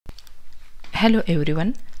Hello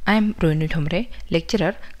everyone, I am Rohini Thomre,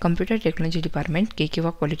 lecturer, Computer Technology Department,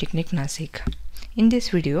 KKV Polytechnic, Nasik. In this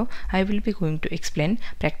video, I will be going to explain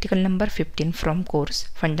practical number 15 from course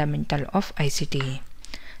Fundamental of ICT.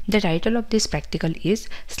 The title of this practical is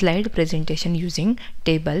Slide Presentation Using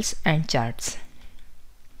Tables and Charts.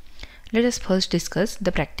 Let us first discuss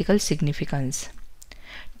the practical significance.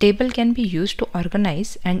 Table can be used to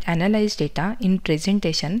organize and analyze data in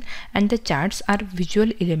presentation, and the charts are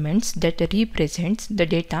visual elements that represents the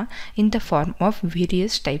data in the form of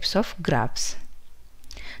various types of graphs.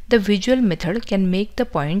 The visual method can make the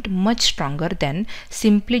point much stronger than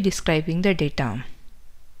simply describing the data.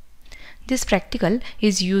 This practical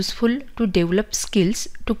is useful to develop skills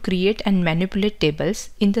to create and manipulate tables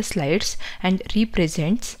in the slides and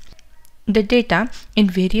represents the data in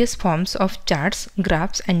various forms of charts,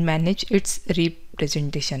 graphs, and manage its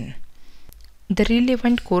representation. The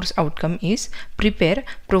relevant course outcome is prepare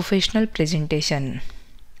professional presentation.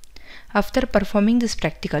 After performing this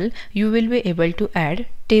practical, you will be able to add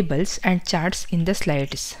tables and charts in the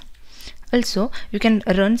slides. Also, you can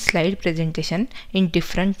run slide presentation in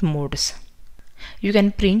different modes. You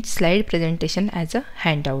can print slide presentation as a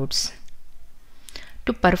handouts.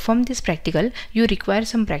 To perform this practical, you require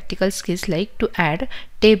some practical skills like to add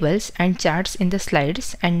tables and charts in the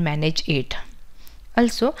slides and manage it.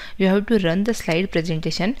 Also, you have to run the slide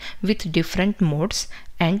presentation with different modes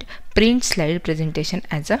and print slide presentation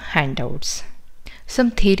as a handouts. Some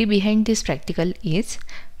theory behind this practical is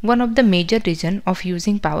one of the major reasons of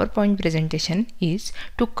using PowerPoint presentation is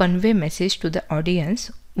to convey message to the audience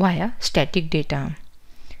via static data.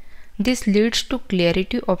 This leads to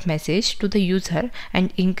clarity of message to the user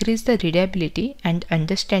and increase the readability and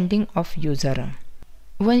understanding of user.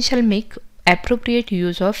 One shall make appropriate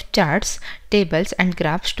use of charts, tables, and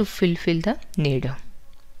graphs to fulfill the need.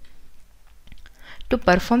 To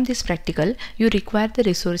perform this practical, you require the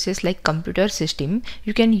resources like computer system.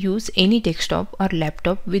 You can use any desktop or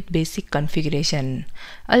laptop with basic configuration.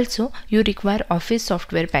 Also, you require Office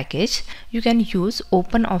software package. You can use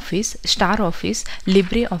OpenOffice, StarOffice,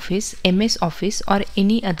 LibreOffice, MS Office, or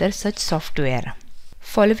any other such software.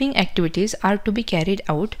 Following activities are to be carried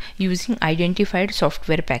out using identified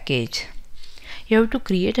software package. You have to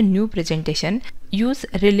create a new presentation. Use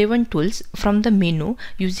relevant tools from the menu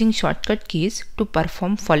using shortcut keys to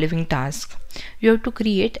perform following tasks. You have to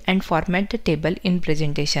create and format the table in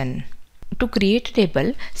presentation. To create a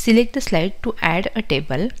table, select the slide to add a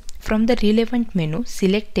table. From the relevant menu,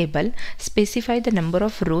 select table, specify the number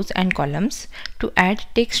of rows and columns. To add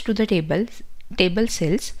text to the table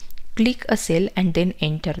cells, click a cell and then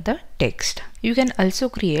enter the text. You can also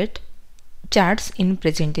create charts in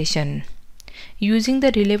presentation. Using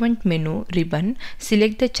the relevant menu ribbon,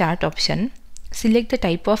 select the chart option. Select the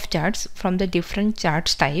type of charts from the different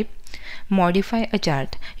charts type. Modify a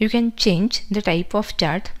chart. You can change the type of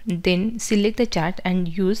chart, then select the chart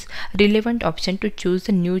and use relevant option to choose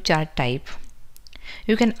the new chart type.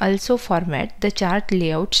 You can also format the chart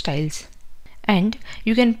layout styles. And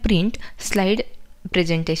you can print slide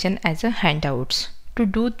presentation as a handouts. To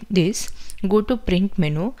do this, go to print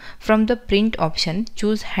menu. From the print option,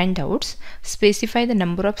 choose handouts, specify the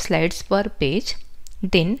number of slides per page,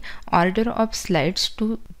 then order of slides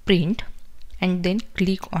to print, and then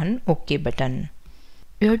click on OK button.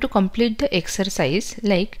 You have to complete the exercise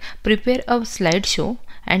like prepare a slideshow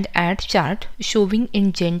and add chart showing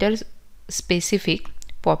in gender specific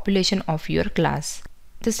population of your class.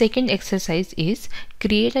 The second exercise is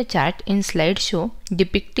create a chart in slideshow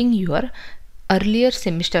depicting your earlier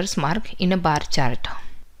semester's mark in a bar chart.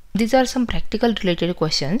 These are some practical related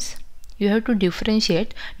questions. You have to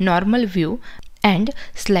differentiate normal view and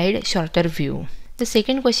slide shorter view. The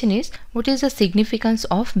second question is, what is the significance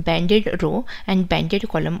of banded row and banded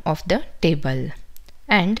column of the table?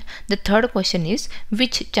 And the third question is,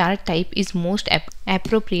 which chart type is most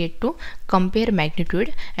appropriate to compare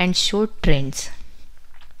magnitude and show trends?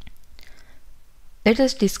 Let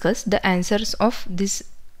us discuss the answers of these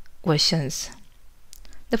questions.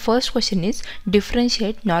 The first question is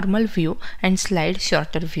differentiate normal view and slide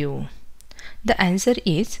shorter view. The answer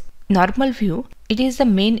is normal view. It is the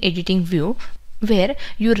main editing view where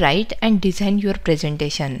you write and design your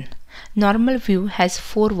presentation. Normal view has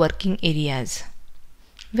 4 working areas.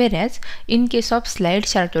 Whereas in case of slide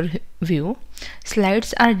shorter view,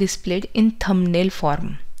 slides are displayed in thumbnail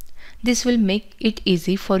form. This will make it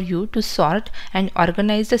easy for you to sort and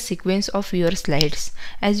organize the sequence of your slides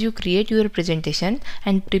as you create your presentation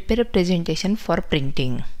and prepare a presentation for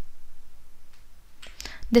printing.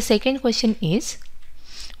 The second question is,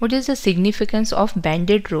 what is the significance of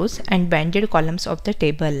banded rows and banded columns of the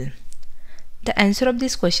table? The answer of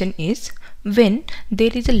this question is, When there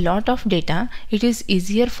is a lot of data, it is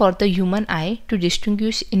easier for the human eye to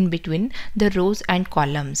distinguish in between the rows and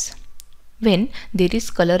columns when there is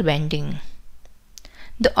color banding.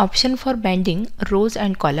 The option for banding rows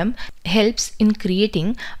and column helps in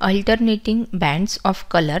creating alternating bands of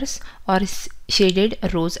colors or shaded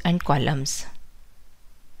rows and columns.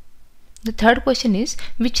 The third question is,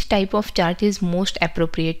 which type of chart is most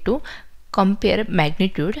appropriate to compare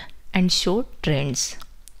magnitude and show trends?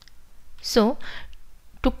 So,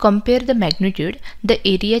 to compare the magnitude, the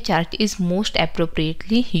area chart is most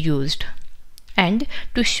appropriately used. And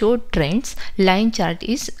to show trends, line chart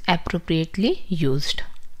is appropriately used.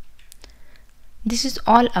 This is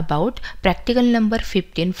all about practical number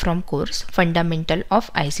 15 from course Fundamental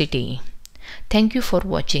of ICT. Thank you for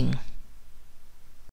watching.